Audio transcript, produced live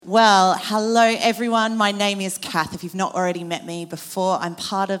Well, hello everyone. My name is Cath. If you've not already met me before, I'm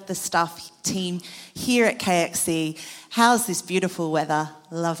part of the staff team here at KXC. How's this beautiful weather?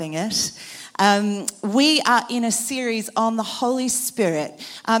 Loving it. We are in a series on the Holy Spirit.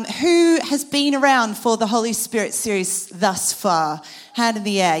 Who has been around for the Holy Spirit series thus far? Hand in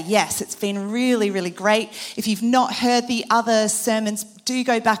the air. Yes, it's been really, really great. If you've not heard the other sermons, do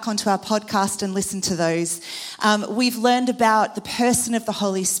go back onto our podcast and listen to those. We've learned about the person of the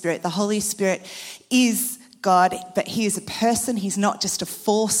Holy Spirit. The Holy Spirit is God, but he is a person. He's not just a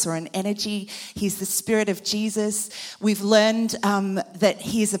force or an energy. He's the Spirit of Jesus. We've learned that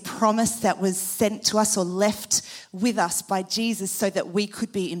he is a promise that was sent to us or left with us by Jesus so that we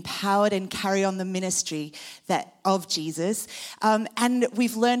could be empowered and carry on the ministry of Jesus. And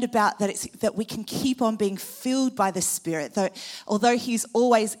we've learned about that we can keep on being filled by the Spirit. Although he's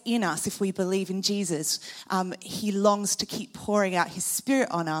always in us, if we believe in Jesus, he longs to keep pouring out his Spirit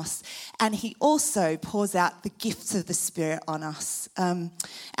on us. And he also pours out the gifts of the Spirit on us. And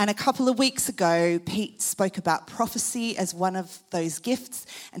a couple of weeks ago, Pete spoke about prophecy as one of those gifts.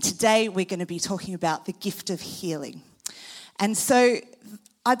 And today we're going to be talking about the gift of healing. And so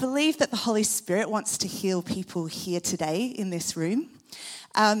I believe that the Holy Spirit wants to heal people here today in this room.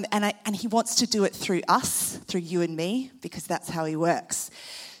 And he wants to do it through us, through you and me, because that's how he works.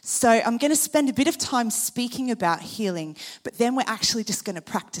 So I'm going to spend a bit of time speaking about healing, but then we're actually just going to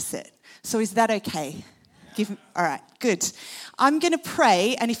practice it. So is that okay? All right, good. I'm going to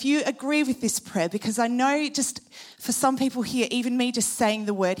pray, and if you agree with this prayer, because I know just for some people here, even me just saying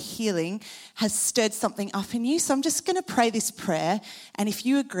the word healing has stirred something up in you. So I'm just going to pray this prayer, and if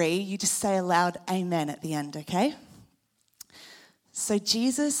you agree, you just say aloud, amen at the end, okay? So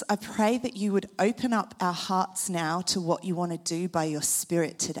Jesus, I pray that you would open up our hearts now to what you want to do by your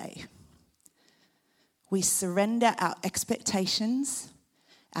Spirit today. We surrender our expectations,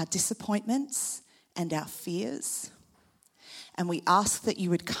 our disappointments, and our fears. And we ask that you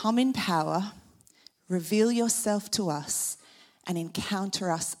would come in power, reveal yourself to us, and encounter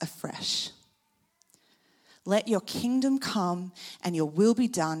us afresh. Let your kingdom come and your will be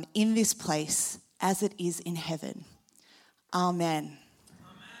done in this place as it is in heaven. Amen.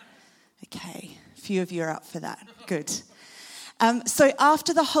 Okay, a few of you are up for that. Good. So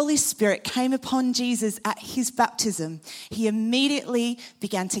after the Holy Spirit came upon Jesus at his baptism, he immediately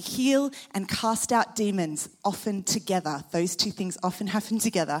began to heal and cast out demons, often together. Those two things often happen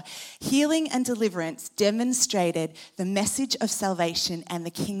together. Healing and deliverance demonstrated the message of salvation and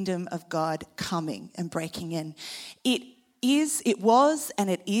the kingdom of God coming and breaking in. It was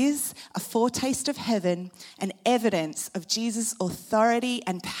a foretaste of heaven and evidence of Jesus' authority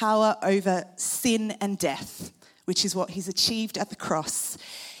and power over sin and death, which is what he's achieved at the cross.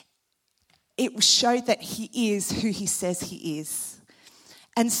 It showed that he is who he says he is.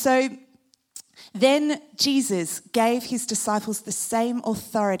 And so then Jesus gave his disciples the same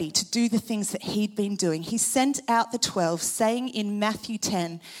authority to do the things that he'd been doing. He sent out the 12, saying in Matthew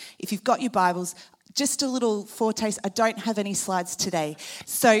 10, if you've got your Bibles, just a little foretaste. I don't have any slides today.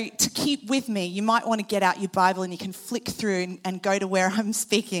 So to keep with me, you might want to get out your Bible and you can flick through and go to where I'm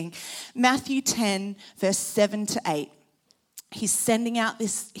speaking. Matthew 10, verse 7 to 8. He's sending out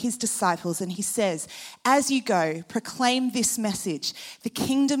his disciples and he says, as you go, proclaim this message. The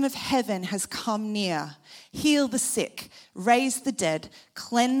kingdom of heaven has come near. Heal the sick, raise the dead,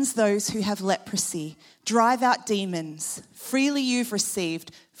 cleanse those who have leprosy, drive out demons. Freely you've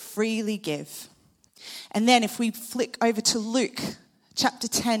received, freely give. And then if we flick over to Luke chapter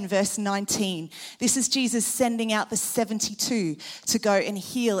 10, verse 19, this is Jesus sending out the 72 to go and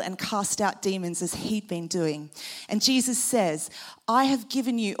heal and cast out demons as he'd been doing. And Jesus says, I have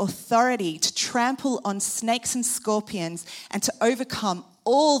given you authority to trample on snakes and scorpions and to overcome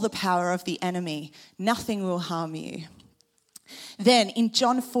all the power of the enemy. Nothing will harm you. Then in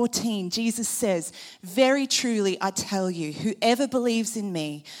John 14, Jesus says, very truly I tell you, whoever believes in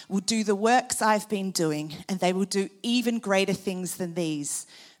me will do the works I've been doing, and they will do even greater things than these,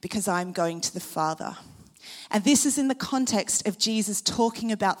 because I'm going to the Father. And this is in the context of Jesus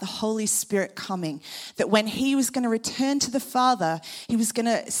talking about the Holy Spirit coming, that when he was going to return to the Father, he was going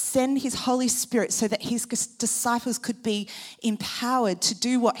to send his Holy Spirit so that his disciples could be empowered to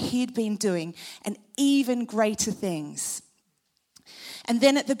do what he'd been doing and even greater things. And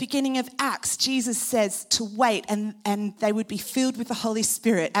then at the beginning of Acts, Jesus says to wait and they would be filled with the Holy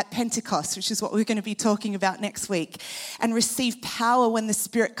Spirit at Pentecost, which is what we're going to be talking about next week, and receive power when the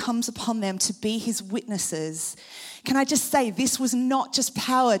Spirit comes upon them to be his witnesses. Can I just say, this was not just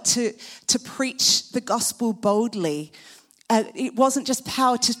power to preach the gospel boldly. It wasn't just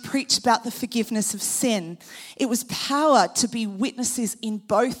power to preach about the forgiveness of sin. It was power to be witnesses in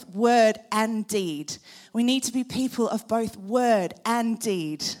both word and deed. We need to be people of both word and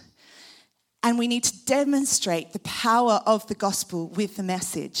deed. And we need to demonstrate the power of the gospel with the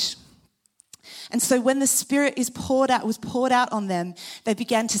message. And so when the Spirit was poured out on them, they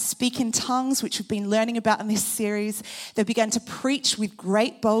began to speak in tongues, which we've been learning about in this series. They began to preach with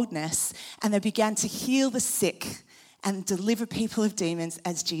great boldness, and they began to heal the sick and deliver people of demons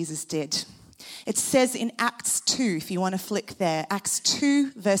as Jesus did. It says in Acts 2, if you want to flick there, Acts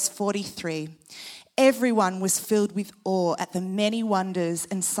 2, verse 43, everyone was filled with awe at the many wonders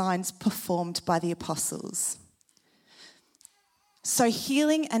and signs performed by the apostles. So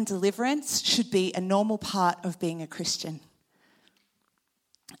healing and deliverance should be a normal part of being a Christian.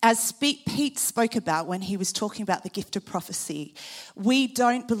 As Pete spoke about when he was talking about the gift of prophecy, we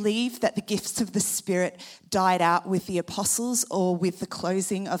don't believe that the gifts of the Spirit died out with the apostles or with the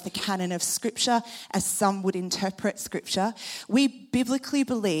closing of the canon of Scripture, as some would interpret Scripture. We biblically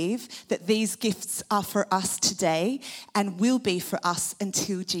believe that these gifts are for us today and will be for us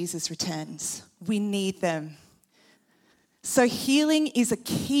until Jesus returns. We need them. So healing is a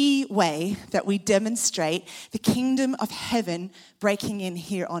key way that we demonstrate the kingdom of heaven breaking in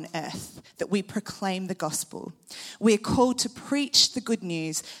here on earth, that we proclaim the gospel. We're called to preach the good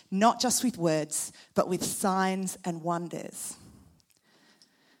news, not just with words, but with signs and wonders.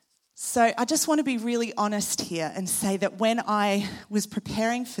 So I just want to be really honest here and say that when I was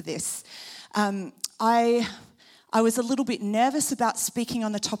preparing for this, I was a little bit nervous about speaking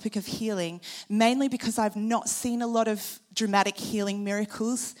on the topic of healing, mainly because I've not seen a lot of dramatic healing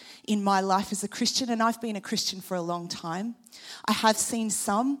miracles in my life as a Christian, and I've been a Christian for a long time. I have seen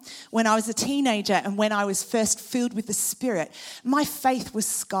some. When I was a teenager and when I was first filled with the Spirit, my faith was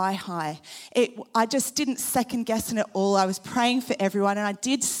sky high. I just didn't second guess it at all. I was praying for everyone, and I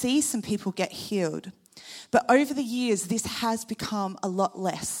did see some people get healed. But over the years, this has become a lot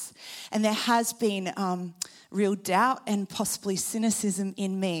less, and there has been real doubt and possibly cynicism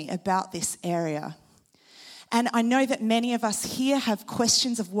in me about this area. And I know that many of us here have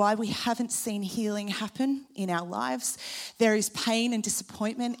questions of why we haven't seen healing happen in our lives. There is pain and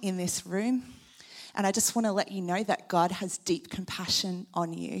disappointment in this room. And I just want to let you know that God has deep compassion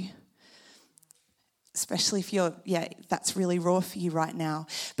on you. Especially if that's really raw for you right now.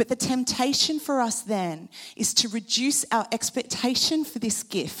 But the temptation for us then is to reduce our expectation for this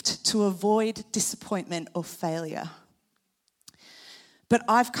gift to avoid disappointment or failure. But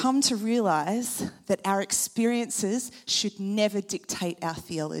I've come to realize that our experiences should never dictate our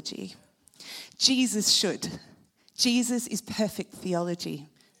theology. Jesus should. Jesus is perfect theology,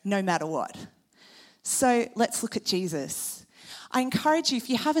 no matter what. So let's look at Jesus. I encourage you, if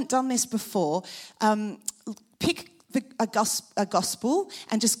you haven't done this before, pick a gospel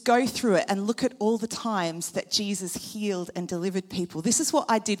and just go through it and look at all the times that Jesus healed and delivered people. This is what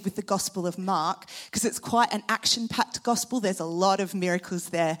I did with the Gospel of Mark, because it's quite an action-packed gospel. There's a lot of miracles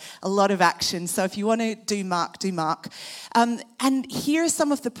there, a lot of action. So if you want to do Mark, do Mark. And here are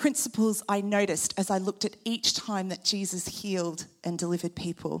some of the principles I noticed as I looked at each time that Jesus healed and delivered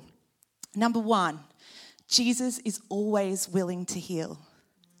people. Number one, Jesus is always willing to heal.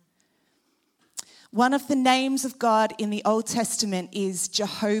 One of the names of God in the Old Testament is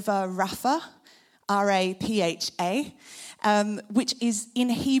Jehovah Rapha, R-A-P-H-A, which is in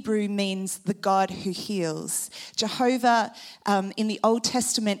Hebrew means the God who heals. Jehovah in the Old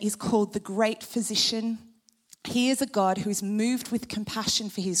Testament is called the Great Physician. He is a God who is moved with compassion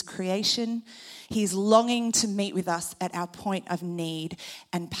for his creation. He is longing to meet with us at our point of need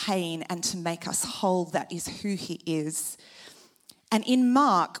and pain and to make us whole. That is who he is. And in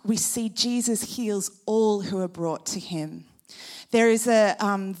Mark, we see Jesus heals all who are brought to him. There is a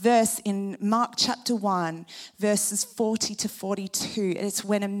verse in Mark chapter 1, verses 40 to 42. It's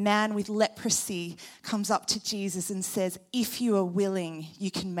when a man with leprosy comes up to Jesus and says, "If you are willing, you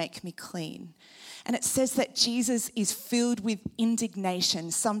can make me clean." And it says that Jesus is filled with indignation.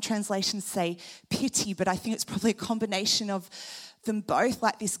 Some translations say pity, but I think it's probably a combination of them both,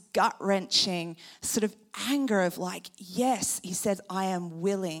 like this gut-wrenching sort of anger of like, yes, he says, I am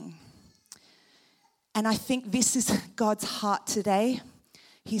willing. And I think this is God's heart today.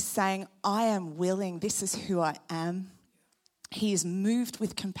 He's saying, I am willing. This is who I am. He is moved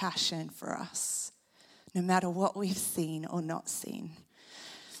with compassion for us, no matter what we've seen or not seen.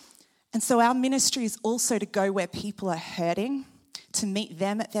 And so our ministry is also to go where people are hurting, to meet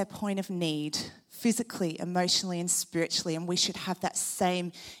them at their point of need, physically, emotionally, and spiritually. And we should have that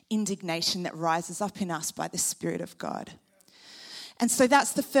same indignation that rises up in us by the Spirit of God. And so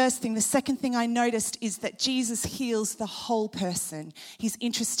that's the first thing. The second thing I noticed is that Jesus heals the whole person. He's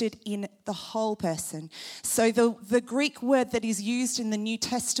interested in the whole person. So the Greek word that is used in the New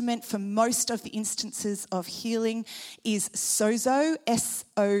Testament for most of the instances of healing is sozo,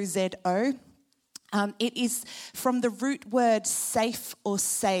 S-O-Z-O. It is from the root word safe or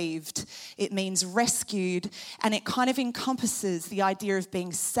saved. It means rescued, and it kind of encompasses the idea of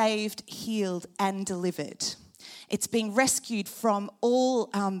being saved, healed, and delivered. It's being rescued from all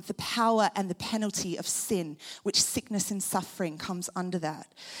the power and the penalty of sin, which sickness and suffering comes under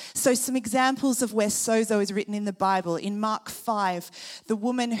that. So some examples of where sozo is written in the Bible. In Mark 5, the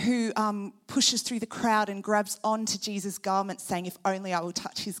woman who pushes through the crowd and grabs onto Jesus' garment saying, if only I will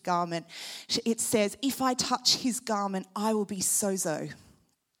touch his garment. It says, if I touch his garment, I will be sozo.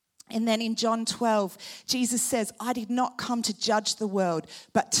 And then in John 12, Jesus says, I did not come to judge the world,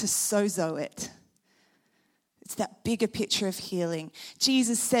 but to sozo it. It's that bigger picture of healing.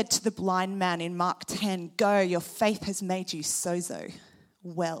 Jesus said to the blind man in Mark 10, go, your faith has made you sozo,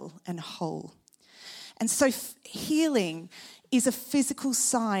 well and whole. And so healing is a physical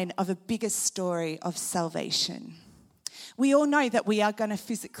sign of a bigger story of salvation. We all know that we are going to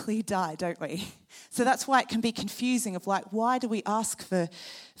physically die, don't we? So that's why it can be confusing of like, why do we ask for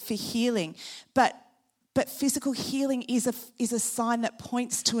healing? But physical healing is a sign that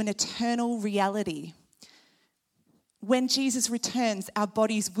points to an eternal reality. When Jesus returns, our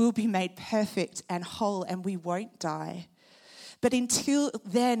bodies will be made perfect and whole and we won't die. But until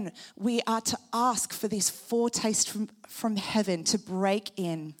then, we are to ask for this foretaste from heaven to break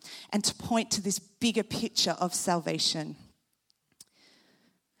in and to point to this bigger picture of salvation.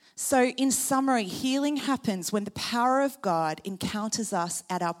 So in summary, healing happens when the power of God encounters us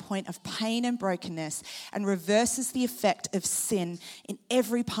at our point of pain and brokenness and reverses the effect of sin in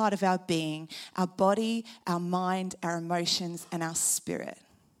every part of our being, our body, our mind, our emotions, and our spirit.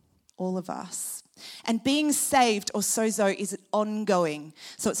 All of us. And being saved, or sozo, is ongoing.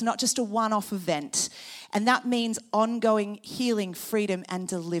 So it's not just a one-off event. And that means ongoing healing, freedom, and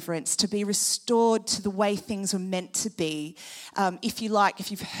deliverance, to be restored to the way things were meant to be. If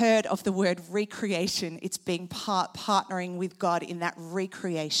you've heard of the word recreation, it's being partnering with God in that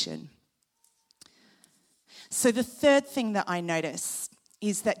recreation. So the third thing that I notice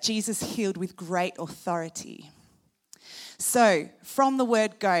is that Jesus healed with great authority. So, from the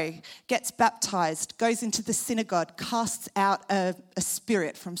word go, gets baptized, goes into the synagogue, casts out a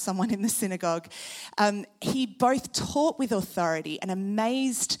spirit from someone in the synagogue. He both taught with authority and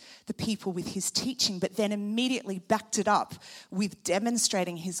amazed the people with his teaching, but then immediately backed it up with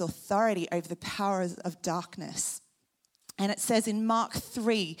demonstrating his authority over the powers of darkness. And it says in Mark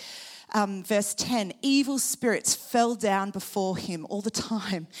 3, verse 10, evil spirits fell down before him all the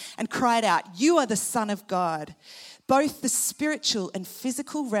time and cried out, you are the Son of God. Both the spiritual and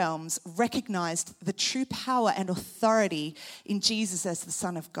physical realms recognized the true power and authority in Jesus as the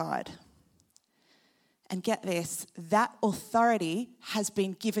Son of God. And get this, that authority has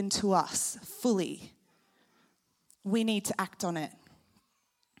been given to us fully. We need to act on it.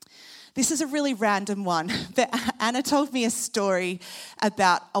 This is a really random one, but Anna told me a story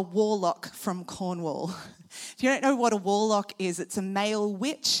about a warlock from Cornwall. If you don't know what a warlock is, it's a male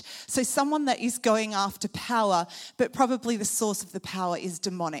witch. So someone that is going after power, but probably the source of the power is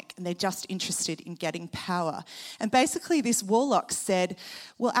demonic, and they're just interested in getting power. And basically this warlock said,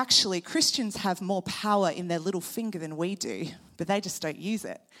 well, actually, Christians have more power in their little finger than we do, but they just don't use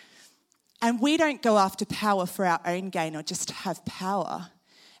it. And we don't go after power for our own gain or just to have power.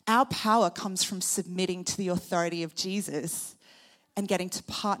 Our power comes from submitting to the authority of Jesus and getting to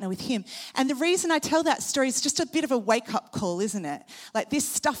partner with him. And the reason I tell that story is just a bit of a wake-up call, isn't it? Like, this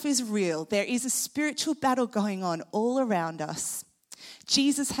stuff is real. There is a spiritual battle going on all around us.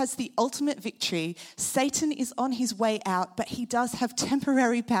 Jesus has the ultimate victory. Satan is on his way out, but he does have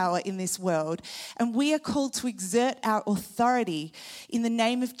temporary power in this world. And we are called to exert our authority in the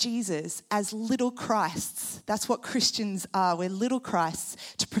name of Jesus as little Christs. That's what Christians are. We're little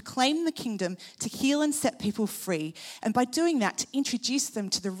Christs, to proclaim the kingdom, to heal and set people free. And by doing that, to introduce them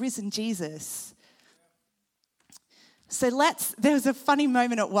to the risen Jesus. So there was a funny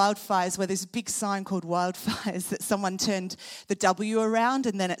moment at Wildfires where there's a big sign called Wildfires that someone turned the W around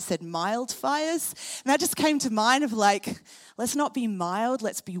and then it said mild fires. And that just came to mind of like, let's not be mild,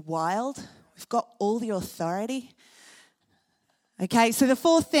 let's be wild. We've got all the authority. Okay, so the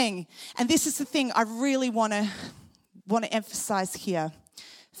fourth thing, and this is the thing I really want to emphasize here.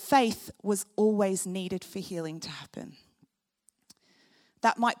 Faith was always needed for healing to happen.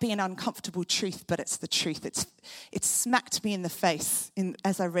 That might be an uncomfortable truth, but it's the truth. It smacked me in the face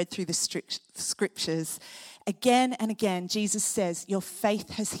as I read through the scriptures. Again and again, Jesus says, your faith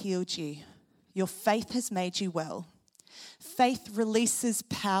has healed you. Your faith has made you well. Faith releases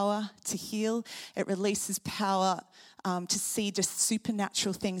power to heal. It releases power to see just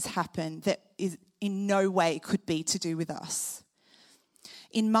supernatural things happen that is in no way could be to do with us.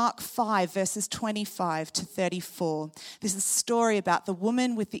 In Mark 5, verses 25 to 34, there's a story about the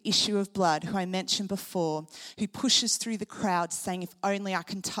woman with the issue of blood who I mentioned before, who pushes through the crowd saying, if only I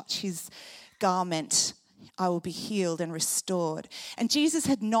can touch his garment, I will be healed and restored. And Jesus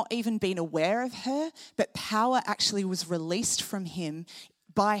had not even been aware of her, but power actually was released from him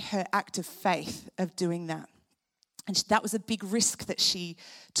by her act of faith of doing that. And that was a big risk that she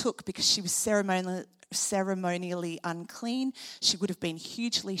took because she was ceremonially unclean. She would have been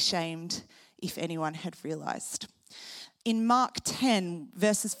hugely shamed if anyone had realised. In Mark 10,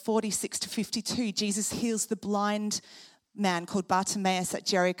 verses 46 to 52, Jesus heals the blind man called Bartimaeus at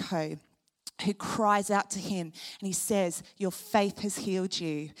Jericho, who cries out to him and he says, your faith has healed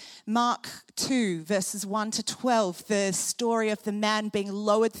you. Mark 2, verses 1 to 12, the story of the man being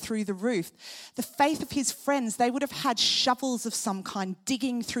lowered through the roof. The faith of his friends, they would have had shovels of some kind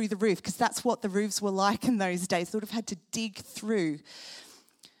digging through the roof, because that's what the roofs were like in those days. They would have had to dig through.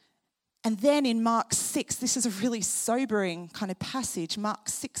 And then in Mark 6, this is a really sobering kind of passage. Mark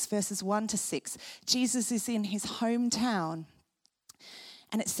 6, verses 1 to 6, Jesus is in his hometown.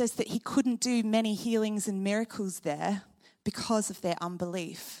 And it says that he couldn't do many healings and miracles there because of their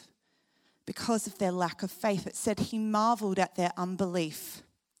unbelief, because of their lack of faith. It said he marveled at their unbelief.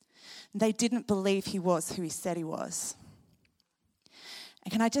 They didn't believe he was who he said he was.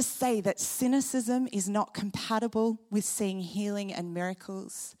 And can I just say that cynicism is not compatible with seeing healing and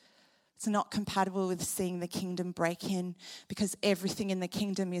miracles. It's not compatible with seeing the kingdom break in, because everything in the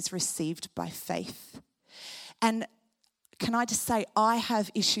kingdom is received by faith. And can I just say, I have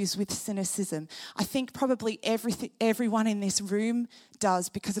issues with cynicism. I think probably everyone in this room does,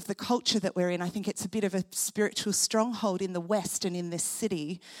 because of the culture that we're in. I think it's a bit of a spiritual stronghold in the West and in this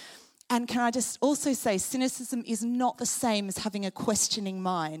city. And can I just also say, cynicism is not the same as having a questioning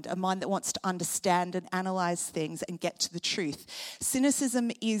mind, a mind that wants to understand and analyse things and get to the truth. Cynicism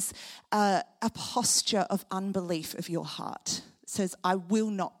is a posture of unbelief of your heart. It says, I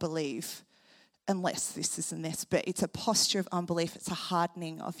will not believe unless this and this, but it's a posture of unbelief. It's a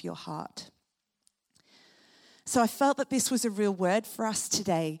hardening of your heart. So I felt that this was a real word for us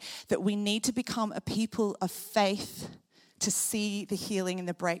today, that we need to become a people of faith to see the healing and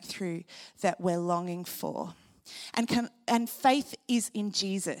the breakthrough that we're longing for. And faith is in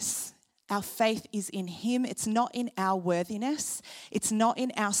Jesus. Our faith is in him. It's not in our worthiness. It's not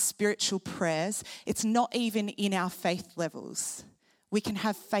in our spiritual prayers. It's not even in our faith levels. We can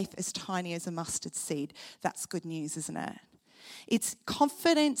have faith as tiny as a mustard seed. That's good news, isn't it? It's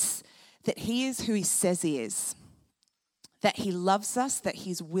confidence that he is who he says he is, that he loves us, that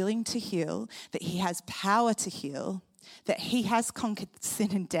he's willing to heal, that he has power to heal, that he has conquered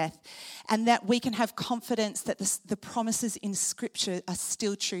sin and death, and that we can have confidence that the promises in Scripture are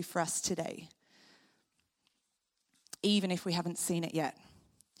still true for us today, even if we haven't seen it yet.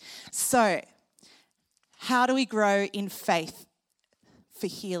 So, how do we grow in faith for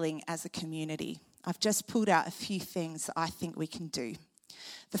healing as a community? I've just pulled out a few things that I think we can do.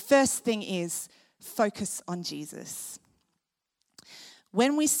 The first thing is focus on Jesus.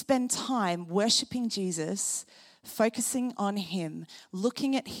 When we spend time worshipping Jesus, focusing on him,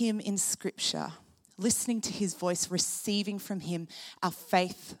 looking at him in Scripture, listening to his voice, receiving from him, our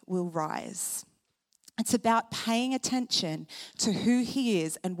faith will rise. It's about paying attention to who he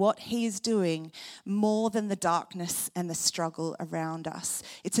is and what he is doing more than the darkness and the struggle around us.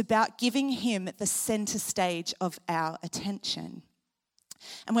 It's about giving him the center stage of our attention.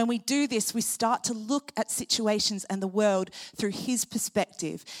 And when we do this, we start to look at situations and the world through his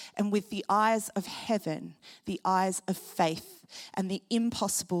perspective and with the eyes of heaven, the eyes of faith, and the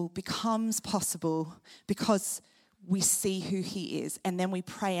impossible becomes possible because we see who he is, and then we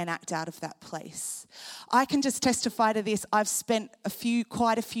pray and act out of that place. I can just testify to this. I've spent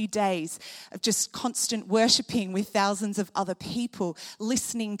quite a few days of just constant worshiping with thousands of other people,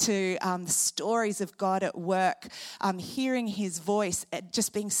 listening to the stories of God at work, hearing his voice,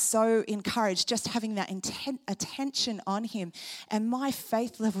 just being so encouraged, just having that attention on him. And my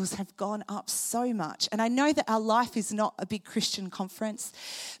faith levels have gone up so much. And I know that our life is not a big Christian conference,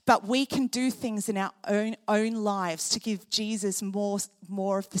 but we can do things in our own lives to give Jesus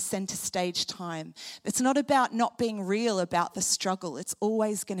more of the center stage time. It's not about not being real about the struggle. It's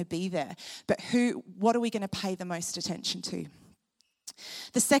always going to be there. But what are we going to pay the most attention to?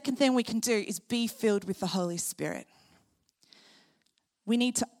 The second thing we can do is be filled with the Holy Spirit. We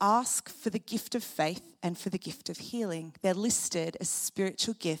need to ask for the gift of faith and for the gift of healing. They're listed as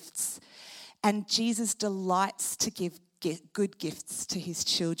spiritual gifts, and Jesus delights to give good gifts to his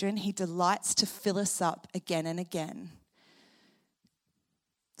children. He delights to fill us up again and again.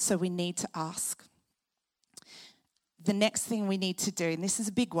 So we need to ask. The next thing we need to do, and this is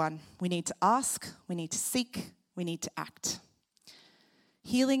a big one, we need to ask, we need to seek, we need to act.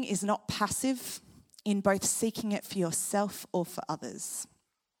 Healing is not passive in both seeking it for yourself or for others.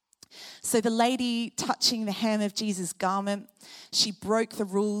 So the lady touching the hem of Jesus' garment, she broke the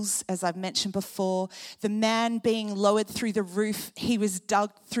rules, as I've mentioned before. The man being lowered through the roof, he was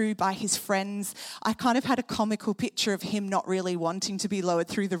dug through by his friends. I kind of had a comical picture of him not really wanting to be lowered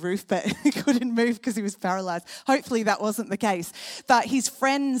through the roof, but he couldn't move because he was paralyzed. Hopefully that wasn't the case. But his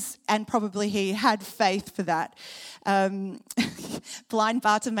friends, and probably he, had faith for that. Blind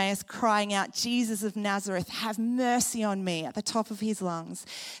Bartimaeus crying out, "Jesus of Nazareth, have mercy on me," at the top of his lungs.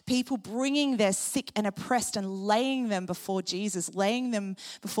 People bringing their sick and oppressed and laying them before Jesus, laying them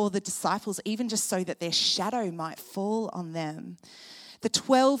before the disciples, even just so that their shadow might fall on them. The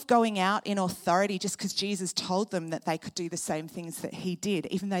 12 going out in authority just because Jesus told them that they could do the same things that he did,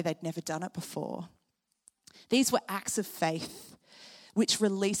 even though they'd never done it before. These were acts of faith which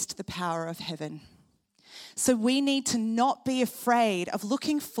released the power of heaven. So we need to not be afraid of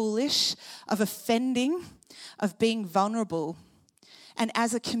looking foolish, of offending, of being vulnerable. And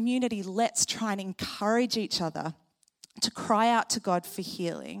as a community, let's try and encourage each other to cry out to God for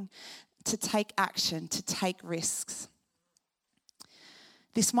healing, to take action, to take risks.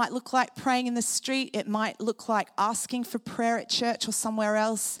 This might look like praying in the street. It might look like asking for prayer at church or somewhere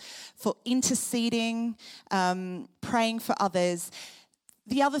else, for interceding, praying for others.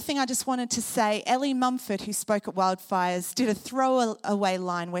 The other thing I just wanted to say, Ellie Mumford, who spoke at Wildfires, did a throwaway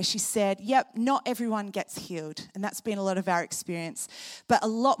line where she said, yep, not everyone gets healed. And that's been a lot of our experience. But a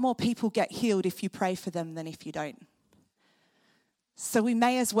lot more people get healed if you pray for them than if you don't. So we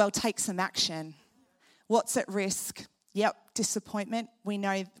may as well take some action. What's at risk? Yep, disappointment. We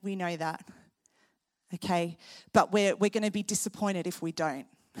know that. Okay, but we're going to be disappointed if we don't.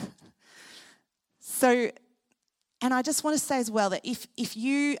 And I just want to say as well that if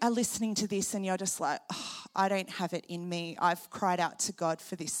you are listening to this and you're just like, oh, I don't have it in me. I've cried out to God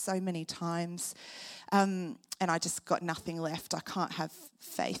for this so many times and I just got nothing left. I can't have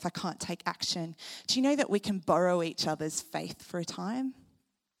faith. I can't take action. Do you know that we can borrow each other's faith for a time?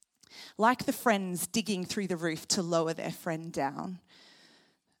 Like the friends digging through the roof to lower their friend down.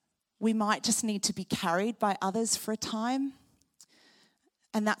 We might just need to be carried by others for a time,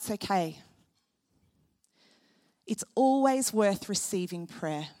 and that's okay. It's always worth receiving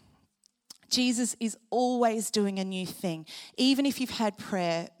prayer. Jesus is always doing a new thing. Even if you've had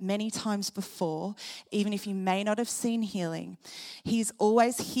prayer many times before, even if you may not have seen healing, he's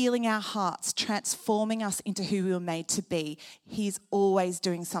always healing our hearts, transforming us into who we were made to be. He's always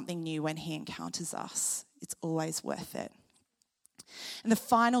doing something new when he encounters us. It's always worth it. And the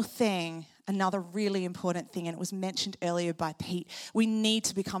final thing, another really important thing, and it was mentioned earlier by Pete, we need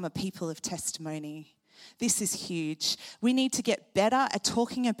to become a people of testimony. This is huge. We need to get better at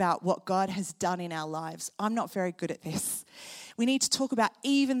talking about what God has done in our lives. I'm not very good at this. We need to talk about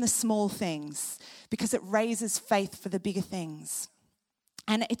even the small things because it raises faith for the bigger things.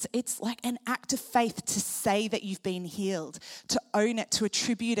 And it's like an act of faith to say that you've been healed, to own it, to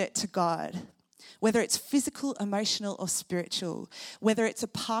attribute it to God. Whether it's physical, emotional, or spiritual, whether it's a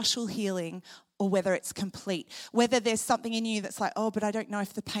partial healing or whether it's complete, whether there's something in you that's like, oh, but I don't know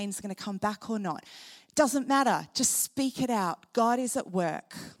if the pain's going to come back or not. Doesn't matter. Just speak it out. God is at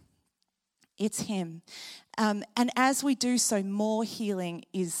work. It's him. And as we do so, more healing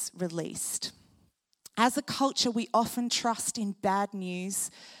is released. As a culture, we often trust in bad news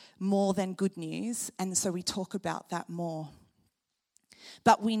more than good news, and so we talk about that more.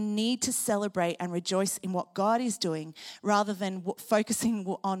 But we need to celebrate and rejoice in what God is doing rather than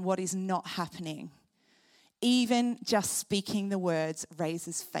focusing on what is not happening. Even just speaking the words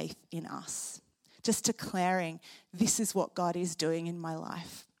raises faith in us. Just declaring, this is what God is doing in my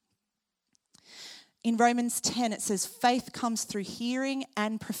life. In Romans 10, it says, faith comes through hearing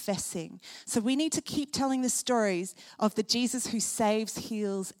and professing. So we need to keep telling the stories of the Jesus who saves,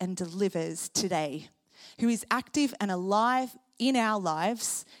 heals, and delivers today, who is active and alive in our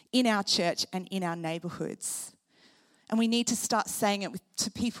lives, in our church, and in our neighbourhoods. And we need to start saying it to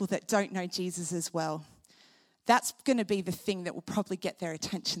people that don't know Jesus as well. That's going to be the thing that will probably get their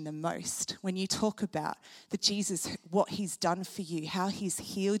attention the most when you talk about the Jesus, what he's done for you, how he's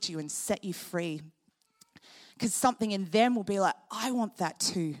healed you and set you free. because something in them will be like, I want that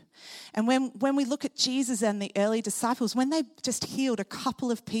too. And when we look at Jesus and the early disciples, when they just healed a couple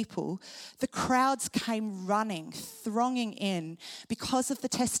of people, the crowds came running, thronging in because of the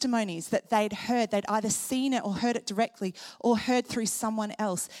testimonies that they'd heard. They'd either seen it or heard it directly or heard through someone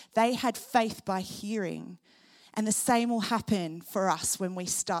else. They had faith by hearing. And the same will happen for us when we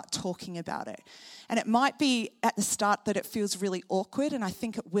start talking about it. And it might be at the start that it feels really awkward, and I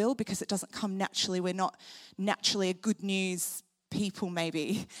think it will because it doesn't come naturally. We're not naturally a good news people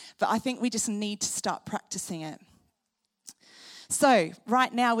maybe, but I think we just need to start practicing it. So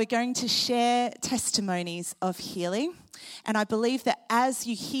right now we're going to share testimonies of healing, and I believe that as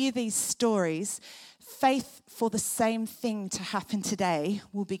you hear these stories, faith for the same thing to happen today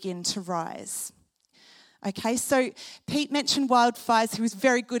will begin to rise. Okay, so Pete mentioned wildfires. He was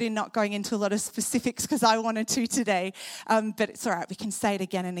very good in not going into a lot of specifics because I wanted to today, but it's all right, we can say it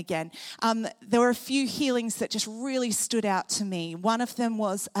again and again. There were a few healings that just really stood out to me. One of them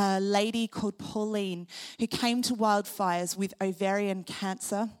was a lady called Pauline who came to wildfires with ovarian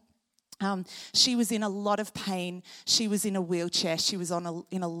cancer. She was in a lot of pain. She was in a wheelchair. She was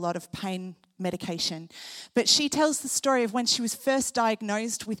in a lot of pain medication. But she tells the story of when she was first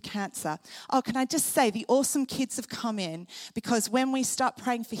diagnosed with cancer. Oh, can I just say, the awesome kids have come in because when we start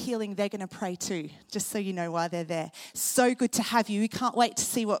praying for healing, they're going to pray too, just so you know why they're there. So good to have you. We can't wait to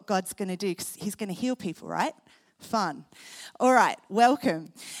see what God's going to do because he's going to heal people, right? Fun. All right,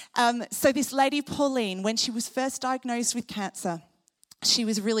 welcome. So this lady, Pauline, when she was first diagnosed with cancer, she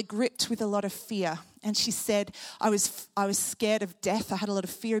was really gripped with a lot of fear. And she said, I was scared of death. I had a lot of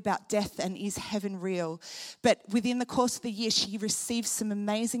fear about death and is heaven real? But within the course of the year, she received some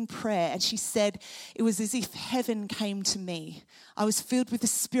amazing prayer. And she said, it was as if heaven came to me. I was filled with the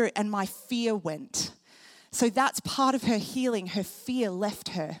Spirit and my fear went. So that's part of her healing. Her fear left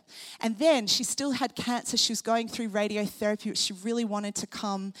her. And then she still had cancer. She was going through radiotherapy, which she really wanted to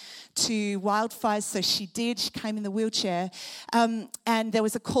come to wildfires. So she did. She came in the wheelchair. And there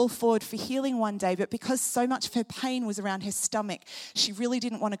was a call forward for healing one day. But because so much of her pain was around her stomach, she really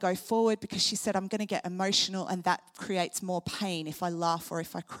didn't want to go forward because she said, I'm going to get emotional and that creates more pain if I laugh or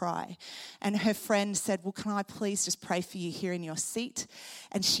if I cry. And her friend said, well, can I please just pray for you here in your seat?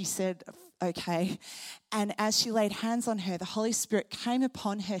 And she said, okay. And as she laid hands on her, the Holy Spirit came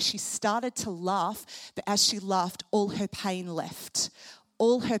upon her. She started to laugh, but as she laughed, all her pain left.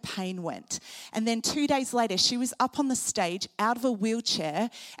 All her pain went. And then 2 days later, she was up on the stage out of a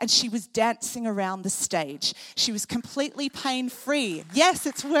wheelchair and she was dancing around the stage. She was completely pain-free. Yes,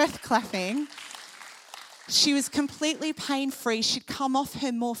 it's worth clapping. She was completely pain-free. She'd come off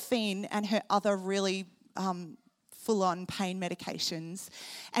her morphine and her other really full-on pain medications.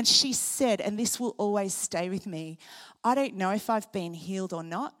 And she said, and this will always stay with me, I don't know if I've been healed or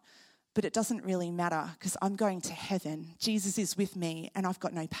not, but it doesn't really matter because I'm going to heaven. Jesus is with me and I've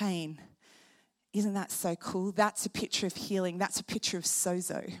got no pain. Isn't that so cool? That's a picture of healing. That's a picture of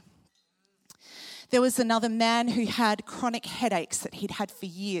sozo. There was another man who had chronic headaches that he'd had for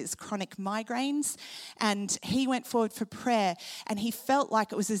years, chronic migraines, and he went forward for prayer and he felt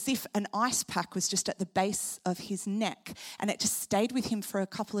like it was as if an ice pack was just at the base of his neck and it just stayed with him for a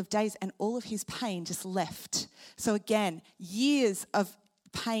couple of days and all of his pain just left. So again, years of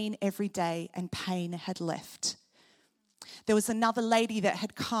pain every day and pain had left. There was another lady that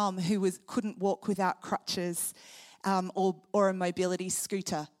had come who couldn't walk without crutches. Or a mobility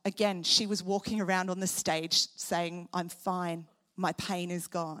scooter. Again, she was walking around on the stage saying, I'm fine, my pain is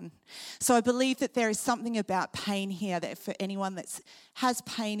gone. So I believe that there is something about pain here that for anyone that has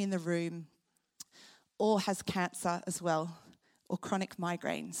pain in the room or has cancer as well or chronic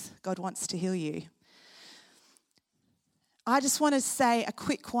migraines, God wants to heal you. I just want to say a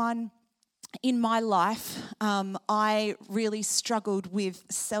quick one. In my life, I really struggled with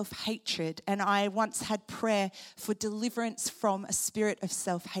self-hatred and I once had prayer for deliverance from a spirit of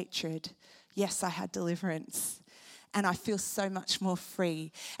self-hatred. Yes, I had deliverance and I feel so much more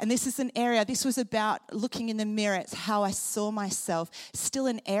free. And this was about looking in the mirror. It's how I saw myself. Still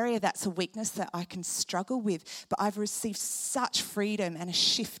an area that's a weakness that I can struggle with, but I've received such freedom and a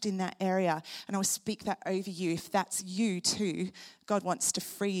shift in that area. And I'll speak that over you. If that's you too, God wants to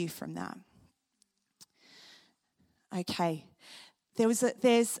free you from that. Okay,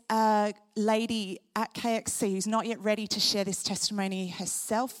 There's a lady at KXC who's not yet ready to share this testimony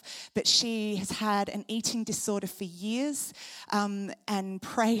herself, but she has had an eating disorder for years and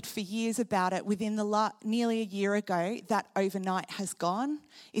prayed for years about it. Within nearly a year ago, that overnight has gone.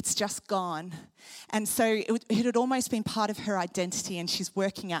 It's just gone. And so it had almost been part of her identity, and she's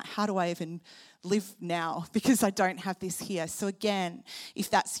working out, how do I even live now because I don't have this here? So again,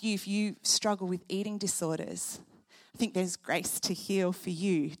 if that's you, if you struggle with eating disorders, I think there's grace to heal for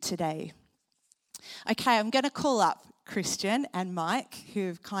you today. Okay, I'm going to call up Christian and Mike, who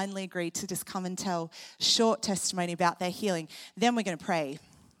have kindly agreed to just come and tell a short testimony about their healing. Then we're going to pray.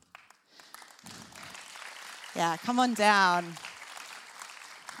 Yeah, come on down.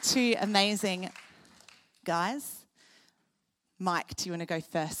 Two amazing guys. Mike, do you want to go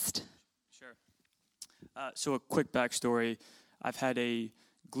first? Sure. So a quick backstory. I've had a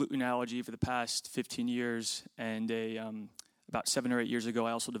gluten allergy for the past 15 years, and about 7 or 8 years ago,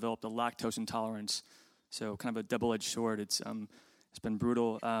 I also developed a lactose intolerance. So kind of a double-edged sword. It's been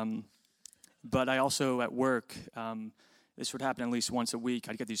brutal. But I also, at work, this would happen at least once a week.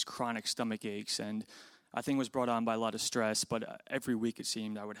 I'd get these chronic stomach aches, and I think it was brought on by a lot of stress. But every week, it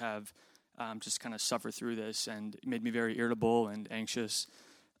seemed, I would have just kind of suffer through this, and it made me very irritable and anxious.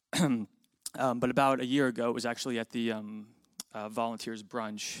 But about a year ago, it was actually at the volunteers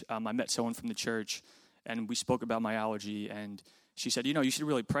brunch. I met someone from the church, and we spoke about my allergy, and she said, you should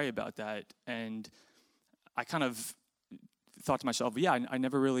really pray about that. And I kind of thought to myself, yeah, I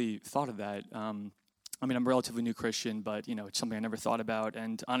never really thought of that. I'm a relatively new Christian, but, it's something I never thought about.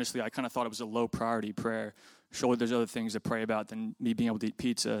 And honestly, I kind of thought it was a low priority prayer. Surely there's other things to pray about than me being able to eat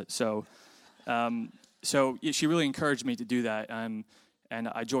pizza. So she really encouraged me to do that. And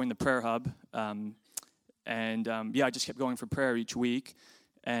I joined the prayer hub. I just kept going for prayer each week,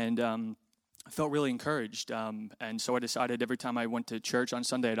 and I felt really encouraged. And so I decided every time I went to church on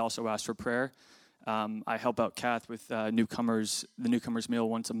Sunday, I'd also ask for prayer. I help out Cath with the newcomers meal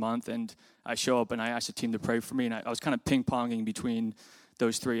once a month, and I show up and I ask the team to pray for me. And I was kind of ping-ponging between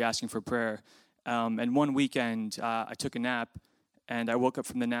those three, asking for prayer. And one weekend, I took a nap, and I woke up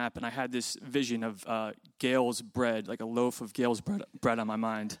from the nap, and I had this vision of Gale's bread, like a loaf of Gale's bread on my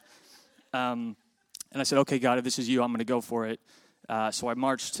mind. And I said, okay, God, if this is you, I'm going to go for it. So I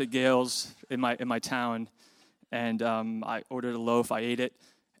marched to Gale's in my town, and I ordered a loaf. I ate it,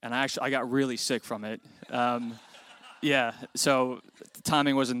 and I got really sick from it. So the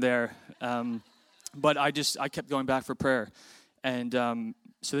timing wasn't there. But I kept going back for prayer. And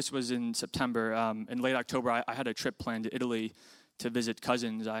so this was in September. In late October, I had a trip planned to Italy to visit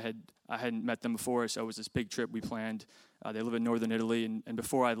cousins. I hadn't met them before, so it was this big trip we planned. They live in northern Italy, and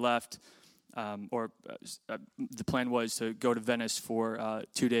before I left, the plan was to go to Venice for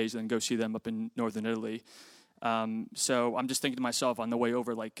 2 days and then go see them up in northern Italy. So I'm just thinking to myself on the way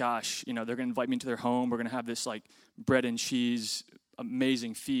over, like, gosh, they're going to invite me into their home. We're going to have this like bread and cheese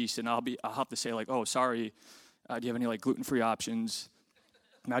amazing feast, and I'll have to say like, oh, sorry, do you have any like gluten-free options?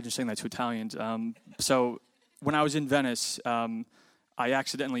 Imagine saying that to Italians. So when I was in Venice, I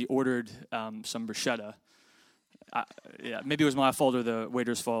accidentally ordered some bruschetta. Maybe it was my fault or the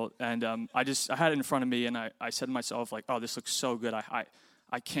waiter's fault. And I had it in front of me, and I said to myself, like, oh, this looks so good.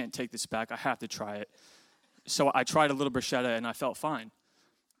 I can't take this back. I have to try it. So I tried a little bruschetta, and I felt fine.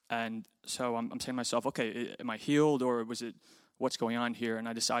 And so I'm saying to myself, okay, am I healed, or was it what's going on here? And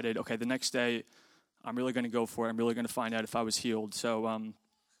I decided, okay, the next day, I'm really going to go for it. I'm really going to find out if I was healed. So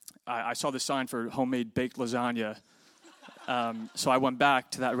I saw the sign for homemade baked lasagna. So I went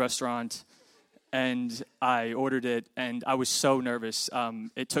back to that restaurant, and I ordered it, and I was so nervous.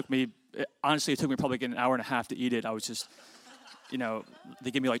 It took me probably an hour and a half to eat it. I was just,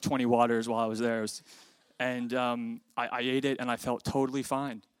 they gave me like 20 waters while I was there. I ate it, and I felt totally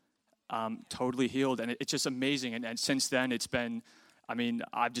fine, totally healed. And it's just amazing. And since then, it's been,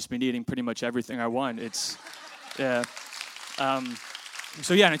 I've just been eating pretty much everything I want. It's, yeah. And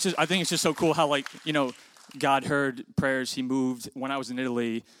I think it's just so cool how, God heard prayers. He moved when I was in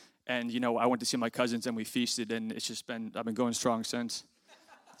Italy. And, I went to see my cousins, and we feasted, and I've been going strong since.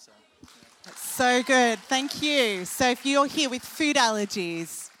 That's so good. Thank you. So if you're here with food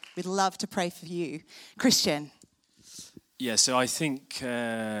allergies, we'd love to pray for you. Christian. Yeah, so I think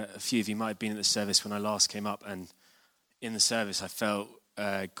a few of you might have been at the service when I last came up, and in the service I felt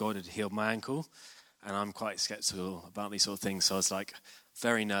God had healed my ankle, and I'm quite skeptical about these sort of things, so I was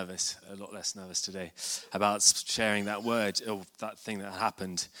very nervous, a lot less nervous today, about sharing that word or that thing that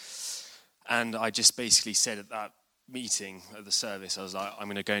happened. And I just basically said at that meeting, at the service, I was like, I'm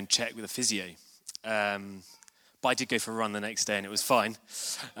going to go and check with a physio. But I did go for a run the next day, and it was fine,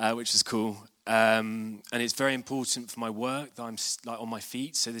 which was cool. And it's very important for my work that I'm like on my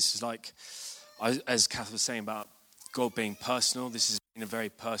feet. So this is like, as Cath was saying about God being personal, this has been a very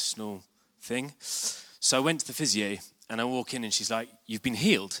personal thing. So I went to the physio and I walk in and she's like, "You've been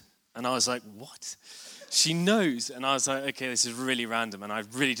healed." And I was like, "What?" She knows. And I was like, okay, this is really random. And I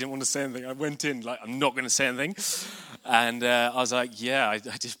really didn't want to say anything. I went in like, I'm not going to say anything. And I was like, yeah, I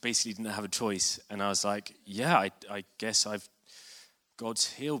just basically didn't have a choice. And I was like, yeah, I guess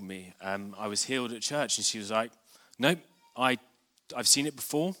God's healed me. I was healed at church. And she was like, nope, I've seen it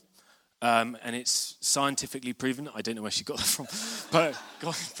before. And it's scientifically proven. I don't know where she got that from. But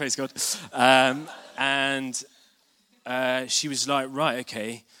God, praise God. And she was like, right,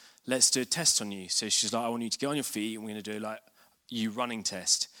 okay, let's do a test on you. So she's like, I want you to get on your feet and we're going to do like you running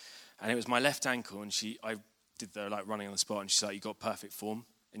test. And it was my left ankle and I did the like running on the spot and she's like, you got perfect form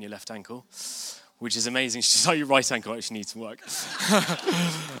in your left ankle, which is amazing. She's like, your right ankle actually needs some work.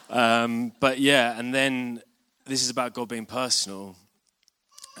 But yeah, and then this is about God being personal.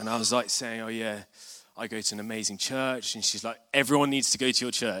 And I was like saying, oh yeah, I go to an amazing church. And she's like, everyone needs to go to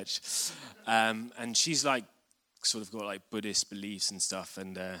your church. And she's like, sort of got like Buddhist beliefs and stuff.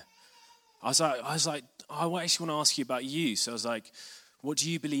 And I was like, I actually want to ask you about you. So I was like, what do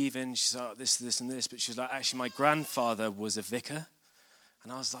you believe in? She's like, this, and this. But she was like, actually, my grandfather was a vicar.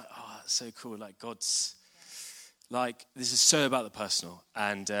 And I was like, oh, that's so cool. Like, God's, like, this is so about the personal.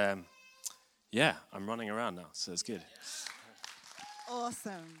 And, yeah, I'm running around now, so it's good.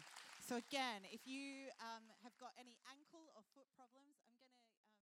 Awesome. So again, if you have got any ankle